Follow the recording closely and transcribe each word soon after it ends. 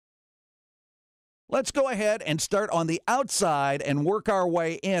Let's go ahead and start on the outside and work our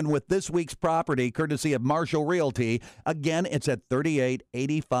way in with this week's property, courtesy of Marshall Realty. Again, it's at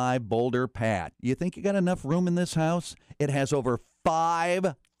 3885 Boulder Patch. You think you got enough room in this house? It has over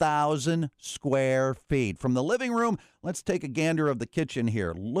 5,000 square feet. From the living room, let's take a gander of the kitchen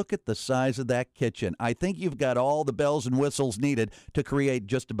here. Look at the size of that kitchen. I think you've got all the bells and whistles needed to create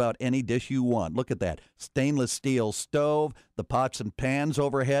just about any dish you want. Look at that. Stainless steel stove, the pots and pans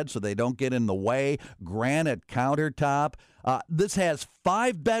overhead so they don't get in the way, granite countertop. This has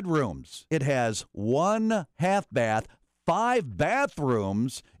 5 bedrooms. It has 1 half bath, 5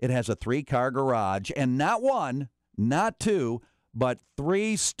 bathrooms. It has a 3-car garage, and not 1, not 2, but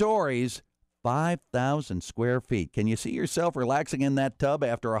 3 stories, 5,000 square feet. Can you see yourself relaxing in that tub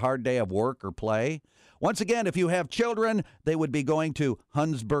after a hard day of work or play? Once again, if you have children, they would be going to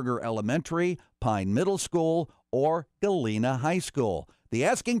Hunsberger Elementary, Pine Middle School, or Galena High School. The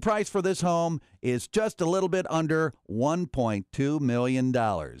asking price for this home is just a little bit under $1.2 million.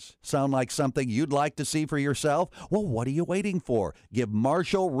 Sound like something you'd like to see for yourself? Well, what are you waiting for? Give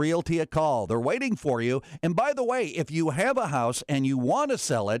Marshall Realty a call. They're waiting for you. And by the way, if you have a house and you want to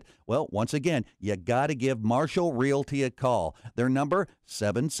sell it, well, once again, you got to give Marshall Realty a call. Their number,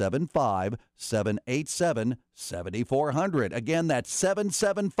 775-787-7400. Again, that's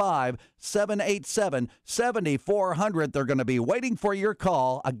 775-787-7400. They're going to be waiting for your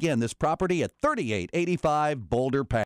call. Again, this property at 3885 Boulder Patch.